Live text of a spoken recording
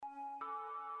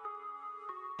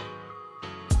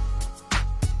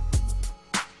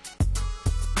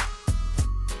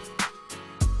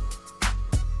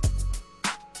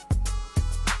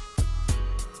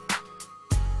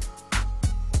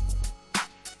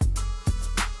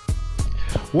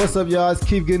What's up, y'all? It's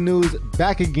Keith Good News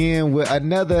back again with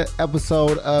another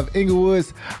episode of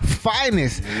Inglewood's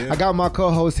Finest. Yeah. I got my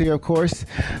co-host here, of course,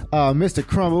 Mr.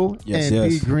 Crumble and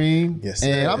D Green. Yes,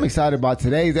 and I'm excited about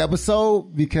today's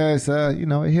episode because, it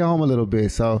hit home a little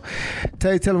bit. So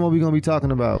tell them what we're going to be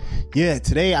talking about. Yeah,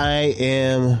 today I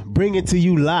am bringing to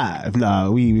you live.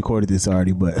 Nah, we recorded this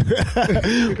already, but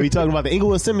we're talking about the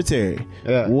Inglewood Cemetery.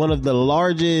 Yeah. One of the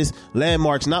largest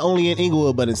landmarks, not only in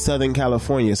Inglewood, but in Southern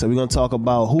California. So we're going to talk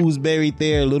about who's buried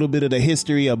there, a little bit of the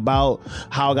history about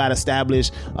how it got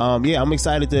established. I'm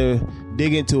excited to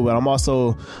dig into it, but I'm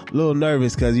also a little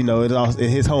nervous because, it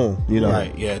hits home,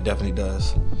 Right, yeah, it definitely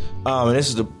does. And this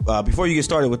is the before you get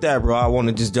started with that, bro, I want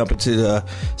to just jump into the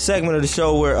segment of the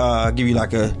show where I give you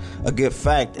like a good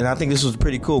fact, and I think this was a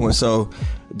pretty cool one. So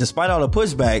despite all the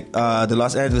pushback, the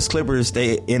Los Angeles Clippers,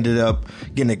 they ended up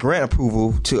getting a grant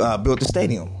approval to build the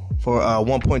stadium for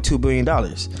 $1.2 billion.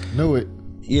 Knew it.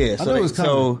 Yeah, so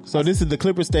this is the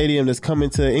Clipper Stadium that's coming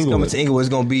to Inglewood. It's coming to Inglewood. It's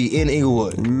going to be in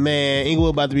Inglewood. Man,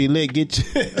 Inglewood about to be lit. Get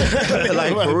you.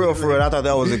 Like, for real. I thought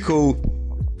that was a cool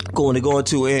one to go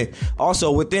into. And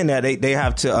also within that, they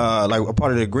have to, a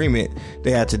part of the agreement,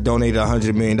 they had to donate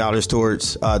 $100 million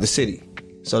towards the city.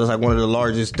 So that's like one of the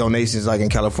largest donations like in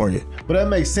California. But that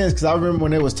makes sense because I remember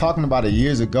when they was talking about it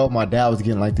years ago, my dad was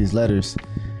getting like these letters.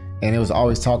 And it was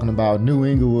always talking about New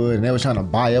Inglewood, and they were trying to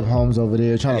buy up homes over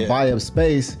there, trying to buy up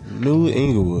space. New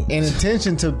Inglewood. In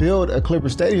intention to build a Clipper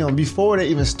Stadium before they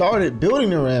even started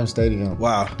building the Rams Stadium.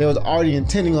 Wow. They was already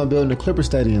intending on building the Clipper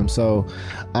Stadium. So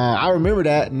I remember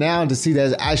that. Now to see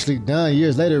that's actually done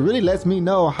years later really lets me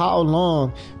know how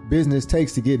long business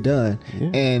takes to get done. Yeah.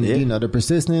 And, the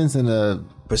persistence and the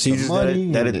procedures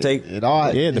that it take.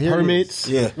 The permits.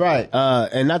 Yeah. Right.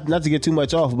 And not to get too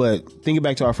much off, but thinking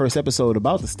back to our first episode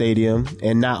about the stadium,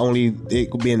 and not only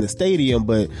it being the stadium,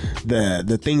 but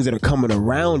the things that are coming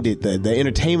around it, the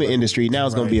entertainment industry, now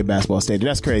it's going to be a basketball stadium.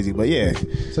 That's crazy, but yeah.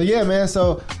 So yeah, man.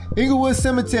 So Inglewood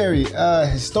Cemetery,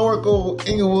 historical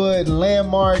Inglewood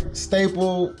landmark,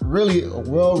 staple, really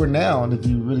well renowned if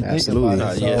you really think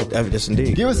about it. So yes,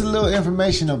 indeed. Give us a little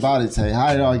information about it, Tay.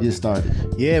 How did it all get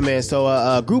started? Yeah, man. So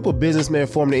a group of businessmen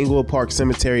formed the Inglewood Park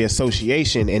Cemetery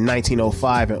Association in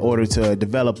 1905 in order to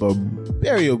develop a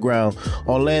burial ground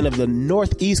on land of the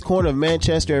northeast corner of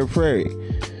Manchester and Prairie.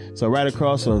 So right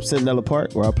across from Centinela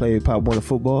Park, where I played Pop Warner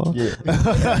football. Yeah.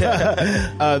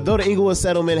 Though the Inglewood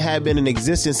settlement had been in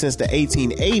existence since the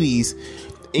 1880s,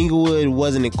 Inglewood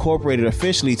wasn't incorporated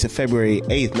officially to February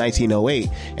 8th, 1908,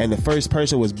 and the first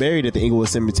person was buried at the Inglewood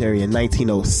Cemetery in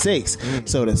 1906.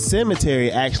 So the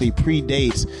cemetery actually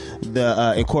predates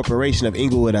the incorporation of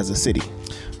Inglewood as a city.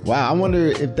 Wow, I wonder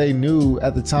if they knew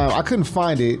at the time. I couldn't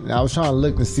find it. I was trying to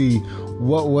look to see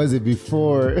what was it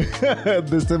before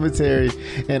the cemetery,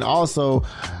 and also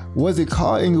was it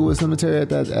called Inglewood Cemetery at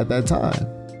that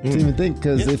time? To even think,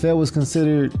 because if it was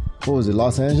considered, what was it,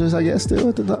 Los Angeles, I guess, still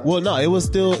at the time? Well, no, it was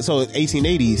still, so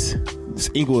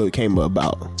 1880s, Inglewood came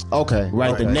about. Okay.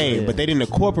 Right, the name, but they didn't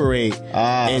incorporate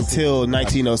until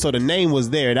 1900. So the name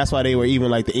was there. That's why they were even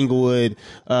like the Inglewood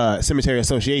Cemetery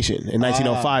Association. In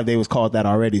 1905, they was called that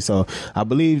already. So I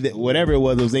believe that whatever it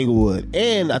was Inglewood.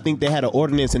 And I think they had an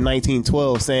ordinance in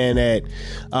 1912 saying that,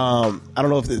 I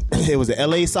don't know if it was the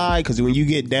LA side, because when you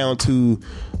get down to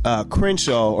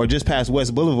Crenshaw or just past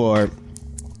West Boulevard,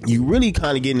 you really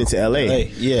kind of getting into LA.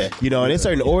 Yeah. And there's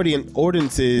certain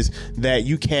ordinances that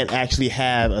you can't actually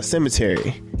have a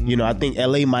cemetery. I think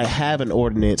LA might have an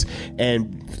ordinance,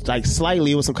 and like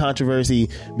slightly it was some controversy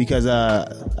because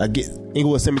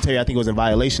Inglewood Cemetery, I think, was in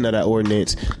violation of that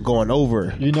ordinance going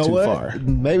over too far.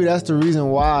 Maybe that's the reason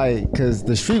why, because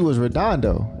the street was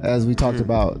Redondo, as we talked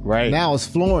about. Right. Now it's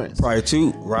Florence. Prior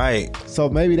to, right. So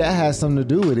maybe that has something to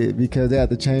do with it, because they had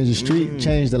to change the street,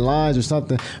 change the lines or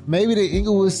something. Maybe the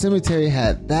Inglewood Cemetery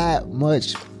had that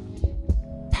much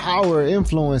power,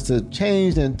 influence to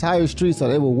change the entire street so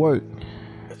they would work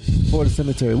for the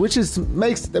cemetery, which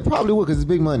they probably would, because it's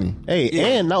big money.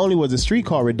 And not only was the street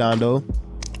called Redondo,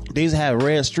 they used to have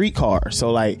red streetcars. So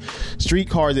like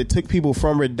streetcars that took people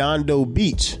from Redondo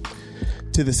Beach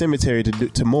to the cemetery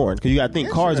to mourn, because you got to think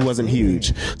cars wasn't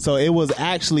huge, so it was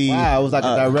actually it was like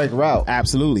a direct route.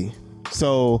 Absolutely.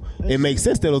 So it makes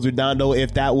sense that it was Redondo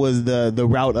if that was the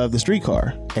route of the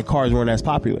streetcar and cars weren't as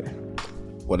popular.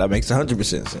 Well, that makes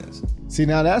 100% sense. See,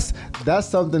 now that's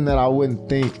something that I wouldn't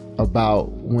think about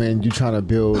when you're trying to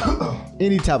build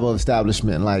any type of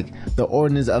establishment, like the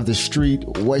ordinance of the street,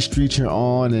 what street you're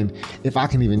on, and if I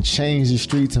can even change the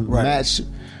street to match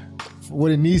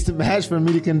what it needs to match for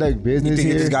me to conduct business. You think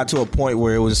here? It just got to a point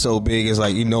where it was so big, it's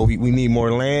like, we need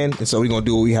more land, and so we're going to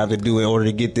do what we have to do in order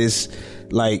to get this,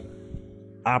 like,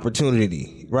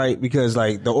 opportunity, right? Because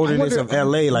like the ordinance of LA,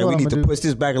 like you know we what need I'm to gonna push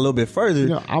this back a little bit further. You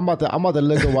know, I'm about to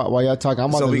look at while y'all talking. I'm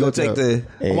about So to we gonna look take up, the-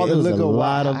 I'm about to it was look a up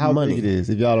lot of how money. big it is.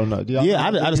 If y'all don't know, do y'all Yeah,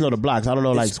 know? I just know the blocks. I don't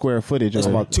know like square footage. It's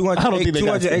about 200, I don't think they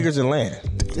got 200 acres of land.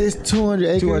 It's 200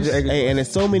 acres. 200 acres. Hey, and there's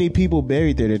so many people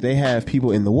buried there that they have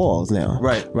people in the walls now.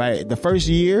 Right. The first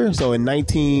year, so in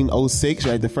 1906,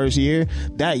 right, the first year,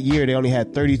 that year they only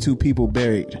had 32 people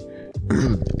buried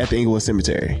at the Inglewood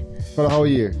Cemetery. for the whole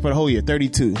year. For the whole year,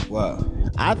 32. Wow.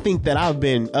 I think that I've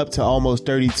been up to almost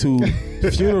 32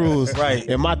 funerals Right.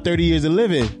 in my 30 years of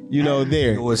living,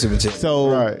 there. Inglewood Cemetery. So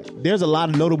Right. there's a lot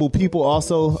of notable people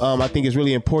also. I think it's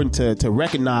really important to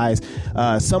recognize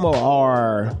some of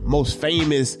our most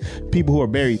famous people who are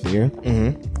buried there.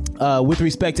 Mm-hmm. With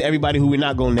respect to everybody who we're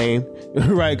not going to name,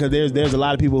 right? Because there's a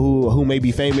lot of people who may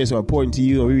be famous or important to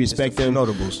you, and we respect them.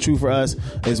 Notables. True for us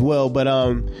as well. But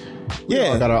We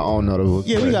all got our own notables.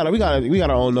 yeah, we got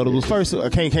our own notables. First,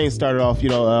 Kane started off,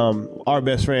 our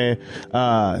best friend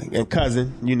and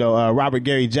cousin, Robert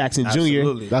Gary Jackson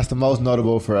Absolutely. Jr. That's the most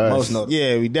notable for us. Most notable.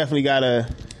 Yeah, we definitely got a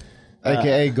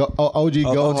AKA OG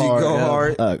Go Hard. Go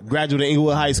Hard. graduate of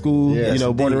Inglewood High School. Yes,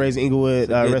 born and indeed. raised in Inglewood.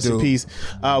 Rest in dude. peace.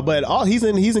 But he's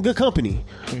in good company.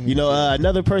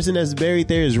 Another person that's buried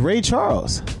there is Ray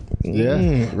Charles.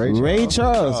 Yeah, Ray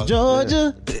Charles,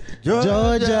 Georgia.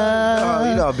 Oh,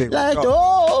 you know how big Like, Ray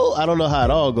Charles. I don't know how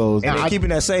it all goes. And then keeping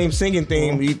that same singing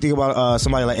theme, you think about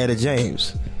somebody like Etta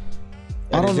James.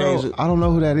 I don't know. I don't know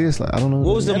who that is. Like, I don't know.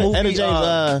 What was the movie? Etta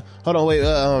James, hold on, wait.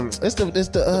 It's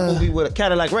the movie with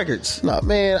Cadillac Records. No,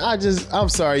 man, I'm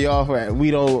sorry, y'all. We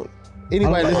don't.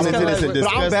 Anybody listening to this and But I'm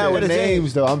discuss bad it. with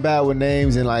names, though. I'm bad with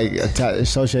names and like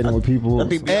associating with people. I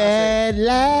think Beyonce. At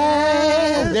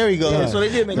last, there we go. Yeah, so they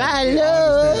did make My it.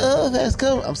 love has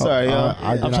come. I'm sorry, y'all.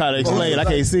 I did I'm not- trying to explain. I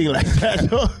can't sing like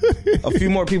that. A few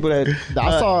more people that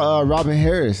I saw Robin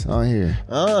Harris on here.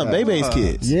 Baby's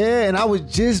kids. Yeah, and I was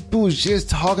just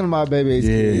talking about Baby's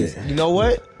kids. You know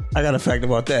what? I got a fact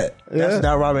about that. Yeah. That's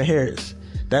not Robin Harris.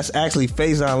 That's actually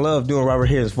Faizon Love doing Robert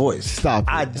Harris' voice. Stop it.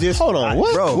 I just Hold on,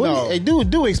 what? bro? What? no. Hey,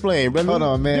 do explain, brother. Hold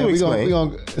on, man. Do We explain.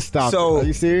 gonna stop. So Are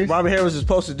you serious? Robert Harris was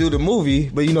supposed to do the movie,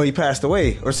 but he passed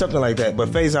away or something like that. But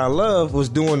Faizon Love was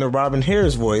doing the Robin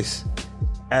Harris voice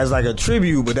as like a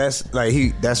tribute, but that's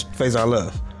Faizon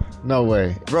Love, No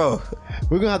way. bro.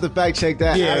 We're gonna have to fact check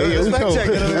that. Yeah, Let's we fact know. check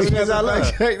it. We're That's gonna Faizon have to Love.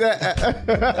 fact check that.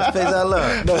 That's Faizon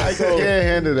Love. No, I can't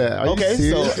handle that. Are you Okay,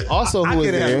 serious? so also I who was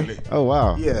couldn't there? handle it. Oh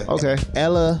wow. Yeah. Okay.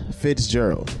 Ella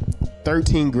Fitzgerald,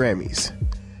 13 Grammys.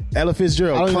 Ella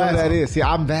Fitzgerald. I don't even know who classic. that is. See,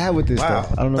 I'm bad with this Wow.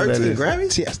 stuff. I don't know who that 13 is.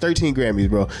 Grammys? She has 13 Grammys,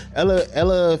 bro.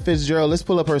 Ella Fitzgerald. Let's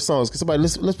pull up her songs. Cause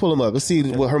let's pull them up. Let's see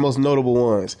what her most notable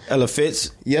ones. Ella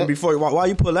Fitz. Yep. And before while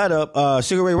you pull that up,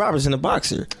 Sugar Ray Robertson, the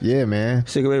boxer. Yeah, man.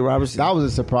 Sugar Ray Robertson. That was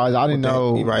a surprise. I didn't What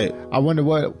the- know. right. I wonder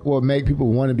what would make people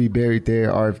want to be buried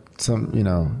there, or if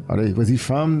was he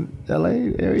from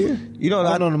L.A. area?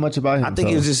 I don't know much about him. I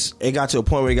think so. it got to a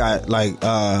point where it got like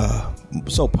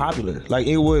so popular. Like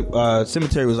Inglewood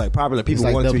Cemetery was like popular. People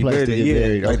like wanted the to be place buried to there. get Yeah.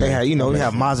 buried. Like they Okay. had, they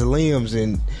have mausoleums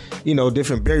and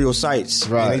different burial sites.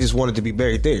 Right. And they just wanted to be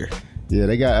buried there. Yeah,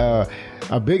 they got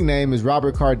a big name is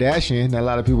Robert Kardashian. That a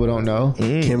lot of people don't know.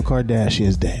 Kim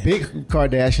Kardashian's dad. Big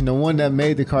Kardashian, the one that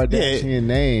made the Kardashian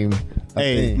name. a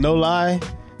Hey, thing. no lie,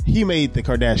 he made the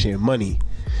Kardashian money.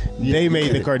 They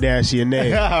made the Kardashian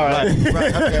name. All right.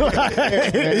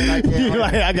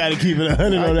 Like, I gotta keep it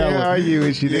 100 I on that can't one. argue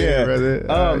with you there,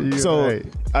 brother. You So right.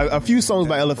 a few songs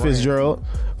by Ella Fitzgerald.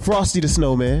 Frosty the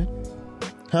Snowman.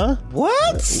 Huh?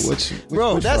 What? Which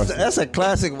Bro, Frosty? that's a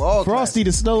classic of all Frosty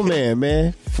the Snowman,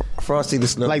 man. classics. Frosty the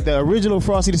Snow. Like the original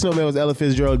Frosty the Snowman was Ella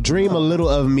Fitzgerald. Dream a Little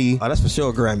of Me. oh, that's for sure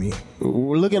a Grammy.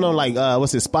 We're looking on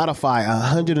Spotify,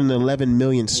 111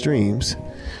 million streams.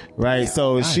 Right,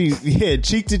 so she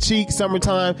Cheek to Cheek,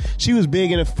 Summertime. She was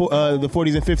big in the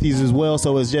 40s and 50s as well.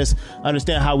 So it's just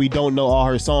understand how we don't know all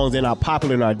her songs. They're not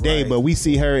popular in our day, Right. but we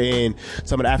see her in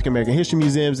some of the African American history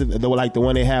museums, like the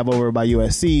one they have over by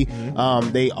USC.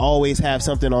 They always have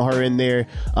something on her in there.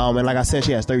 And like I said,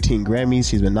 she has 13 Grammys.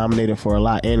 She's been nominated for a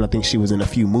lot, and I think she was in a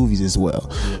few movies as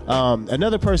well.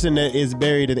 Another person that is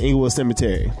buried in the Inglewood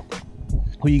Cemetery.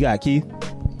 Who you got, Keith?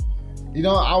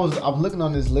 I'm looking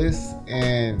on this list,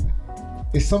 and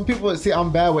it's some people. See, I'm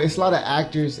bad with. It's a lot of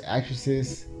actors,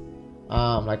 actresses,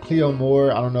 like Cleo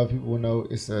Moore. I don't know if people will know.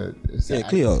 It's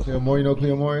Cleo. Cleo Moore. You know who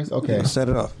Cleo Moore is? Okay. Set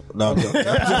it off. No, I'm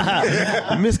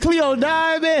joking. Miss Cleo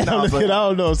died, man. I'm just kidding. I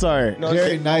don't know. Sorry.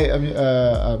 Jerry Knight,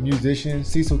 a musician.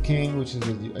 Cecil King, which is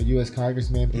a U.S.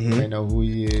 congressman. People may know who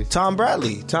he is. Tom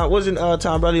Bradley. Wasn't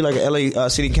Tom Bradley like an LA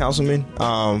city councilman?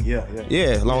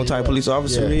 Yeah, long time police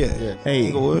officer. Yeah. Hey,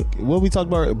 Inglewood. what we talked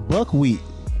about? Buckwheat.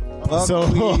 So,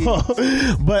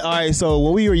 but all right. So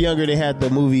when we were younger, they had the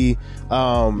movie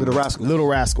Little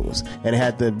Rascals, and it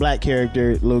had the black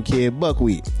character, little kid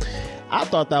Buckwheat. I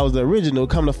thought that was the original.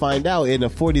 Come to find out, in the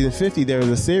 40s and 50s, there was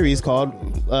a series called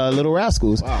Little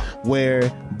Rascals, where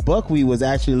Buckwheat was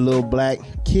actually a little black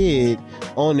kid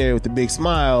on there with the big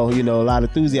smile, you know, a lot of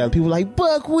enthusiasm. People like,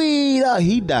 Buckwheat,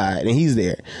 he died, and he's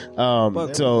there.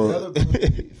 So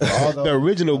the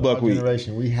original Buckwheat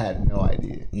generation, we had no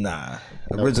idea. Nah,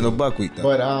 original Buckwheat though.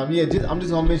 But I'm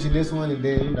just gonna mention this one, and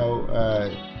then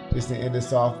just to end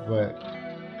this off. But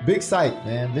Big Sight,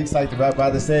 man, Big Sight, the rapper. I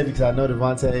just said because I know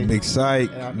Devontae. Big Sight,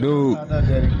 dude. I know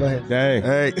Daddy. Go ahead. Dang.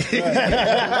 Hey.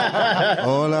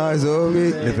 All eyes on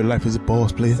me. Living life as a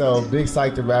boss, please. So Big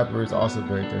Sight, the rapper, is also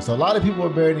buried there. So a lot of people are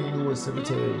buried in Inglewood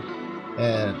Cemetery,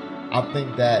 and I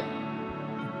think that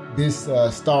this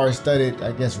star-studded,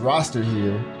 I guess, roster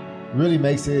here really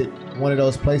makes it one of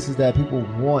those places that people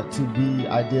want to be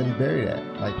ideally buried at.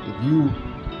 Like,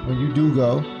 when you do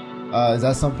go, is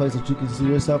that some place that you can see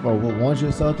yourself or would want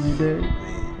yourself to be buried?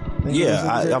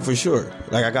 Yeah, I for sure.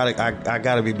 Like, I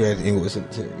gotta be buried in Inglewood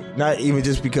Cemetery. Not even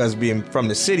just because being from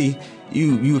the city,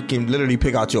 you can literally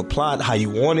pick out your plot how you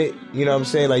want it. You know what I'm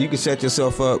saying? Like, you can set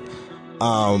yourself up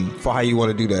for how you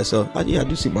want to do that. So I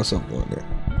do see myself going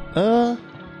there.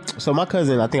 So my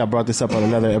cousin, I think I brought this up on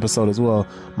another episode as well.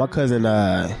 My cousin,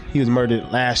 he was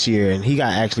murdered last year, and he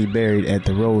got actually buried at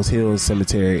the Rose Hills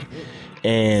Cemetery.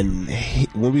 And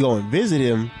when we go and visit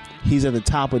him, he's at the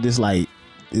top of this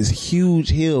huge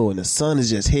hill, and the sun is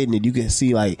just hitting it. You can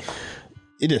see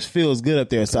it just feels good up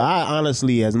there. So I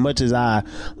honestly, as much as I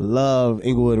love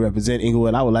Inglewood, represent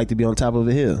Inglewood, I would like to be on top of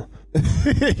the hill.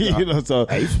 So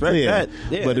I expect that.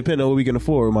 Yeah. But depending on what we can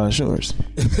afford with my insurance.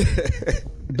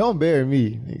 Don't bury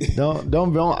me.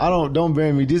 Don't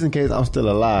bury me just in case I'm still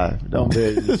alive. Don't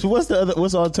bury me. What's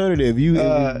the alternative? You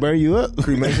burn you up?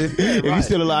 Cremation. If you're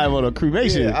still alive on a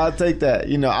cremation. Yeah, I'll take that.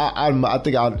 I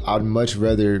think I'd much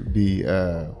rather be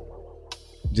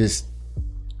just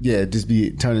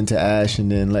be turned into ash and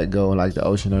then let go in like the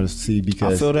ocean or the sea,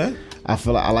 because I feel that. I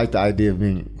feel like I like the idea of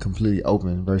being completely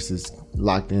open versus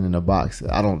locked in a box.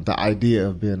 The idea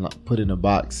of being put in a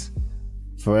box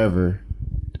forever,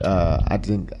 I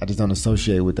just don't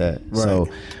associate with that. Right. So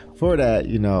for that,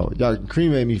 y'all can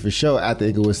cremate me for sure at the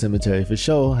Inglewood Cemetery. For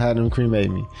sure, have them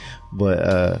cremate me.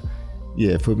 But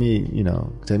for me,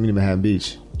 take me to Manhattan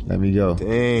Beach. Let me go.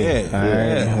 Dang.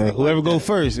 Yeah. Whoever go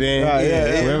first,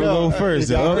 man. Whoever go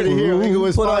first. Already here.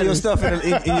 Put all your stuff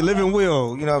in your living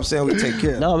will. You know what I'm saying? We take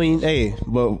care. No, I mean, hey,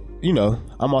 but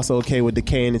I'm also okay with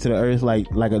decaying into the earth like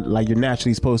you're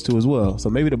naturally supposed to as well.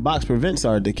 So maybe the box prevents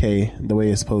our decay the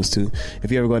way it's supposed to.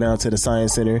 If you ever go down to the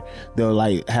Science Center, they'll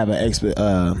have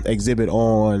an exhibit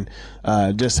on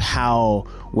just how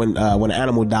when an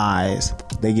animal dies,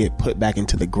 they get put back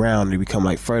into the ground. They become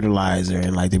like fertilizer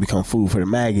and they become food for the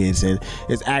maggots. And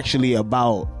it's actually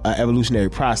about an evolutionary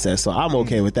process. So I'm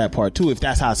okay with that part too, if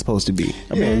that's how it's supposed to be.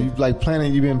 I mean,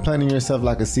 you've been planting yourself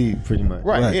like a seed, pretty much.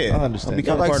 Right. Yeah. I understand.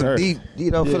 Become like some deep,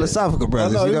 philosophical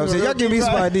brothers. You know what I'm saying? Y'all give me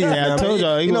some ideas. Yeah, I told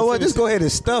y'all. You know what? Just go ahead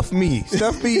and stuff me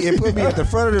and put me at the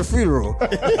front of the funeral.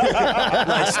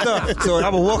 Like stuff. So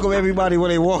I'm gonna welcome everybody when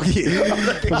they walk in.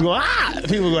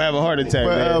 People gonna have a heart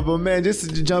attack. But man,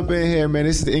 just to jump in here, man,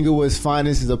 this is Inglewood's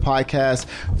Finest. This is a podcast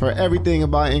for everything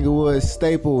about Inglewood,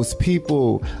 staples,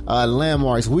 people,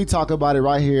 landmarks. We talk about it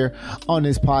right here on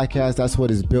this podcast. That's what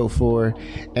it's built for.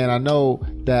 And I know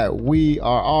that we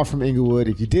are all from Inglewood.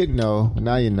 If you didn't know,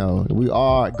 now you know. We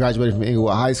are graduated from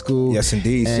Inglewood High School. Yes,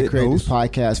 indeed. And created this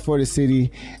podcast for the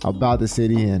city, about the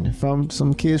city, and from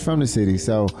some kids from the city.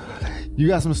 So you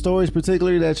got some stories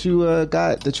particularly that you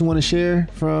that you want to share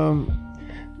from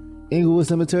Inglewood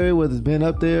Cemetery, whether it's been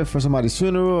up there for somebody's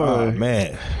funeral or... Oh,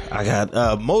 man, I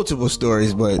got multiple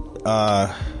stories, but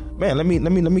man, let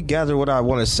me gather what I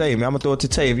want to say. Man, I'm gonna throw it to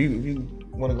Tay if you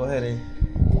want to go ahead and...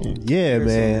 Yeah,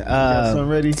 man. Got some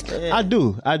ready? I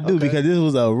do okay. Because this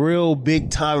was a real big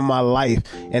time in my life,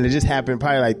 and it just happened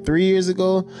probably 3 years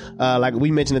ago. Like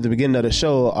we mentioned at the beginning of the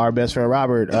show, our best friend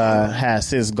Robert has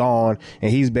since gone,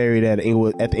 and he's buried at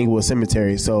the Inglewood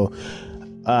Cemetery. So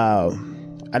I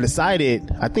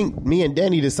think me and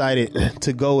Danny decided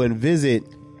to go and visit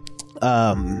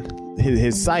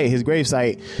his grave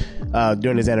site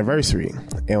during his anniversary.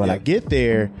 And when I get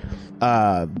there,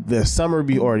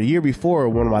 the year before,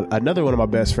 another one of my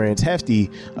best friends, Hefty,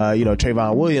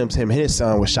 Trayvon Williams, him and his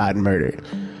son was shot and murdered.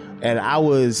 And I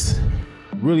was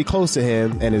really close to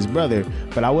him and his brother,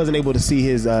 but I wasn't able to see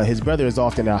his brother as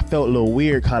often. And I felt a little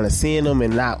weird kind of seeing him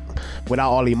and not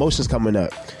without all the emotions coming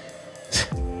up.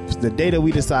 The day that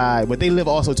we decide, but they live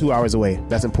also 2 hours away.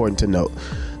 That's important to note.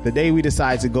 the day we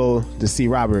decided to go to see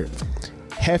Robert,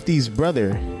 Hefty's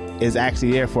brother is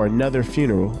actually there for another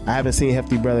funeral. I haven't seen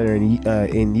Hefty brother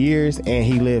in years, and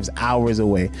he lives hours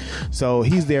away. So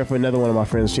he's there for another one of my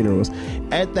friend's funerals.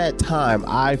 At that time,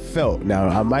 I felt, now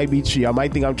I might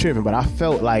think I'm tripping, but I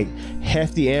felt like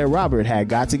Hefty and Robert had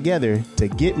got together to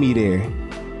get me there.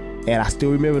 And I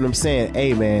still remember them saying,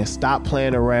 hey man, stop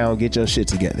playing around, get your shit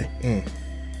together.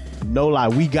 No lie,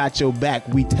 we got your back.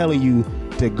 We telling you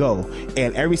to go.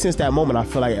 And ever since that moment, I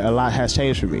feel like a lot has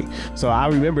changed for me. So I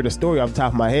remember the story off the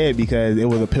top of my head because it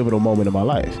was a pivotal moment in my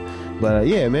life. But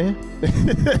yeah, man.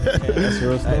 That's a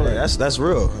real story. Hey, that's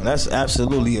real. That's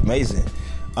absolutely amazing.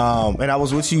 And I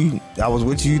was with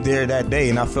you there that day,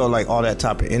 and I felt like all that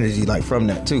type of energy, like from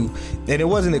that too. And it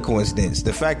wasn't a coincidence.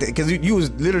 The fact that, because you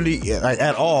was literally like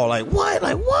at all like what,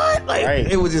 like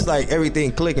right. It was just like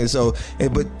everything clicking. So,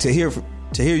 but to hear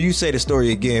you say the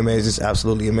story again, man, is just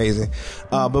absolutely amazing.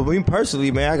 But me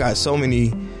personally, man, I got so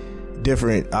many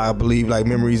different, I believe, like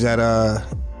memories at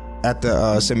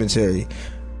the cemetery.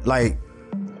 Like,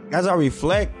 as I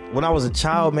reflect, when I was a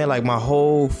child, man, like my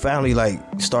whole family like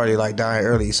started like dying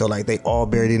early, so like they all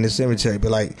buried in the cemetery.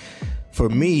 But like for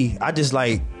me, I just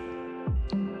like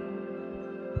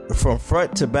from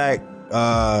front to back,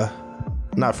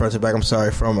 not front to back, I'm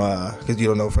sorry, from because you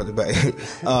don't know front to back.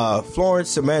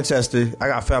 Florence to Manchester, I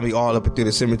got family all up and through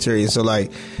the cemetery, and so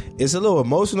like it's a little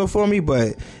emotional for me,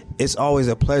 but it's always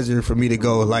a pleasure for me to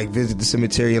go like visit the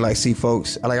cemetery and like see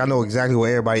folks. I know exactly what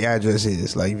everybody's address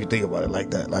is, like if you think about it like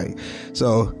that. Like,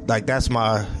 so like that's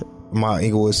my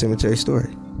Inglewood Cemetery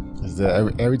story.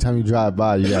 Every time you drive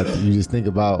by, you just think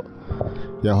about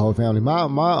your whole family.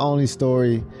 My only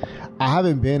story, I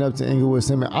haven't been up to Inglewood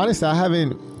Cemetery. Honestly, I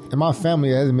haven't. In my family,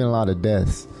 there hasn't been a lot of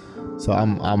deaths, so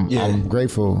I'm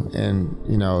grateful. And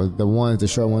you know, the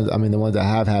short ones, I mean, the ones that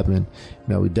have happened,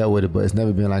 you know, we dealt with it, but it's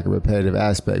never been like a repetitive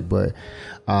aspect. But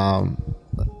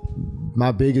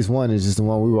my biggest one is just the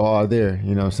one we were all there.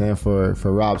 You know what I'm saying, for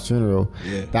Rob's funeral.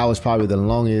 Yeah. That was probably the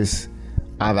longest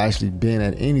I've actually been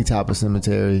at any type of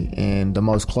cemetery, and the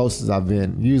most closest I've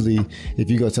been. Usually, if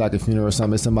you go to like a funeral or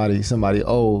something, it's somebody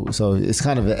old, so it's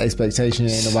kind of an expectation.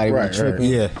 Ain't nobody really tripping.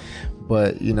 Yeah.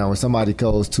 But you know, when somebody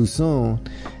goes too soon,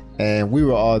 and we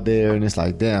were all there, and it's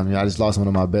like, damn, you know, I just lost one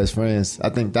of my best friends. I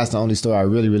think that's the only story I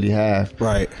really, really have.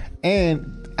 Right.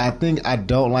 And I think I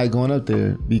don't like going up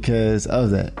there because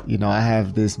of that. You know, I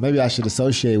have this. Maybe I should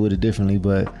associate with it differently,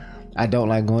 but I don't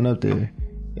like going up there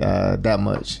that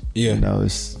much. Yeah. You know,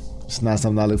 it's not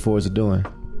something I look forward to doing.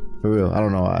 For real. I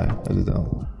don't know why. I just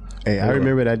don't. Hey, I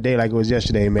remember that day like it was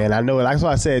yesterday, man. I know it. That's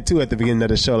what I said too at the beginning of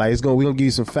the show. Like we're gonna give you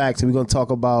some facts, and we're gonna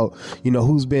talk about, you know,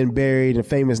 who's been buried and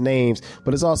famous names.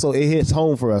 But it's also, it hits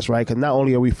home for us, right? Because not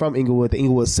only are we from Inglewood, the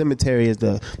Inglewood Cemetery is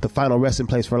the final resting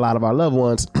place for a lot of our loved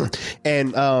ones.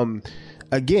 And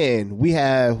again,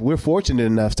 we're fortunate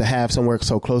enough to have somewhere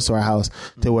so close to our house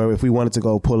to where if we wanted to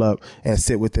go pull up and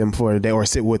sit with them for the day, or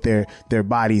sit with their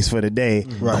bodies for the day,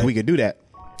 right, we could do that.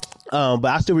 But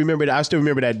I still remember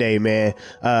that day, man,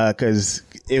 because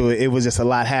it was just a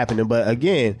lot happening. But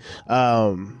again,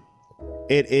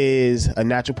 it is a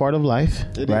natural part of life,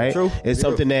 right? True. It's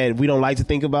something that we don't like to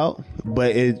think about,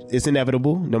 but it's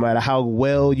inevitable. No matter how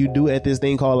well you do at this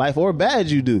thing called life, or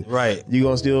bad you do, right, you're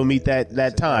gonna still meet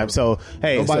that time. So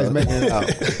hey, nobody's making it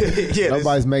out.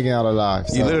 Nobody's making it out alive.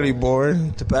 So. You're literally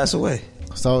born to pass away.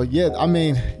 So yeah, I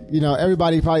mean, you know,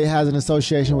 everybody probably has an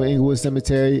association with Inglewood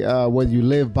Cemetery, whether you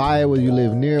live by it, whether you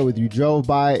live near it, whether you drove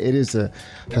by it. It is a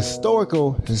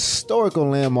historical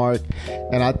landmark,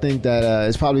 and I think that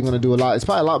it's probably going to do a lot. It's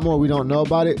probably a lot more we don't know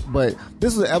about it, but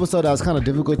this was an episode that was kind of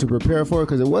difficult to prepare for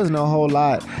because it wasn't a whole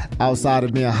lot outside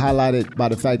of being highlighted by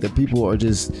the fact that people are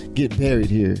just get buried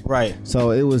here. Right.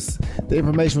 So the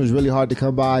information was really hard to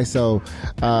come by. So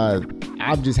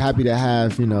I'm just happy to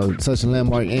have, you know, such a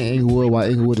landmark in Inglewood while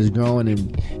Inglewood is growing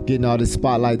and getting all this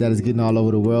spotlight that is getting all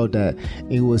over the world. That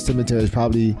Inglewood Cemetery is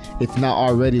probably, if not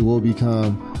already, will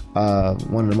become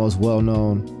one of the most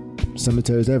well-known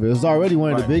cemeteries ever. It was already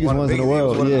one of the biggest ones in the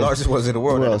world. One of the largest ones in the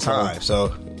world at the time.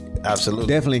 So absolutely,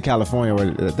 definitely in California,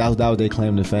 where that was their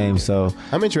claim to fame. So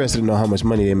I'm interested to know how much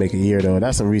money they make a year, though.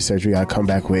 That's some research we gotta come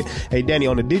back with. Hey, Danny,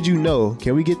 on the Did You Know?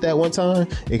 Can we get that one time?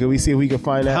 And can we see if we can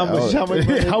find out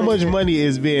how much money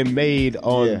is being made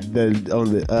on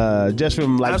the just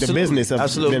from like the business of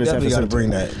absolutely definitely gotta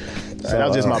bring that. So that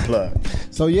was just my plug.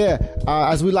 So yeah,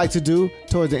 as we like to do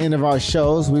towards the end of our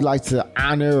shows, we like to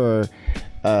honor or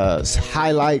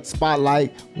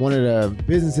spotlight one of the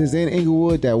businesses in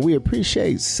Inglewood that we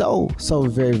appreciate so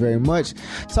very, very much.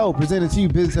 So presented to you,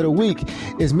 Business of the Week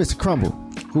is Mr. Crumble.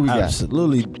 Who we got?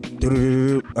 Absolutely.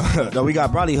 No, we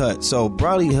got Bradley Hut. So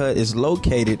Bradley Hut is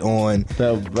located on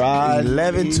The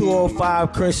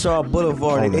 11205 Crenshaw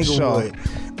Boulevard in Inglewood.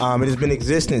 It has been in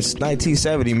existence since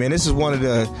 1970. Man, this is one of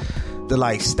the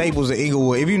like staples of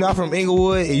Inglewood. If you're not from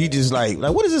Inglewood and you just like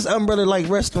what is this umbrella like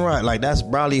restaurant? Like that's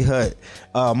Bradley Hut.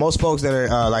 Most folks that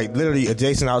are like literally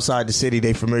adjacent outside the city,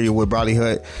 they familiar with Bradley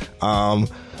Hut.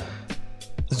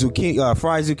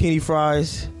 Zucchini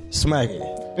fries, smacking.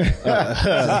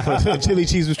 Chili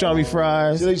cheese pastrami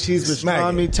fries. Chili cheese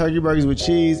pastrami, turkey burgers with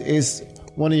cheese. It's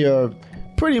one of your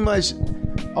pretty much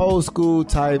old school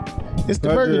type. It's the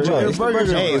burger joint. It's the burger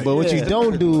joint. Hey, but what you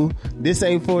don't do, this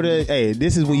ain't for the. Hey,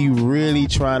 this is when you really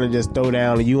trying to just throw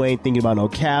down and you ain't thinking about no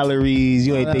calories.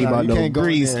 You ain't thinking about no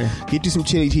grease. Get you some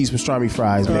chili cheese pastrami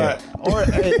fries, man. Or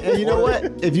and you know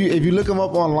what? If you look them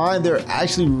up online, they're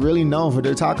actually really known for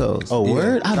their tacos. Oh,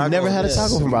 word? I've never had a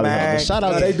taco from Bradley Hut. Shout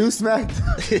out. They do smack.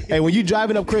 Hey, when you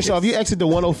driving up Crenshaw, if you exit the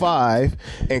 105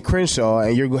 and Crenshaw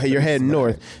and you're heading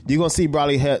north, you're gonna see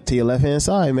Bradley Hut to your left hand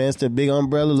side, man. It's the big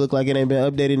umbrella. Look like it ain't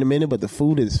been updated in a minute, but the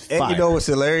food is fire. And you know what's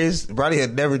hilarious? Bradley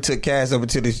had never took cash up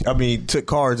until this. I mean, took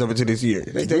cards up until this year.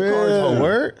 They take cards. Oh,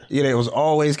 word? Yeah, it was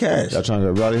always cash. Y'all trying to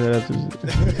go Bradley Hut after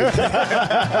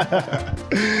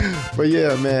this? But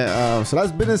yeah, man. So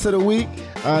that's business of the week.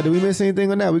 Did we miss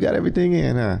anything on that? We got everything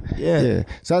in, huh? Yeah.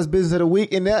 So that's business of the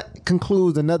week, and that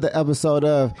concludes another episode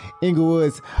of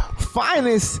Inglewood's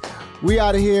Finest. We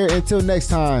out of here. Until next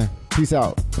time. Peace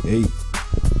out. Hey.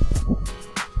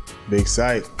 Big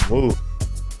sight. Woo.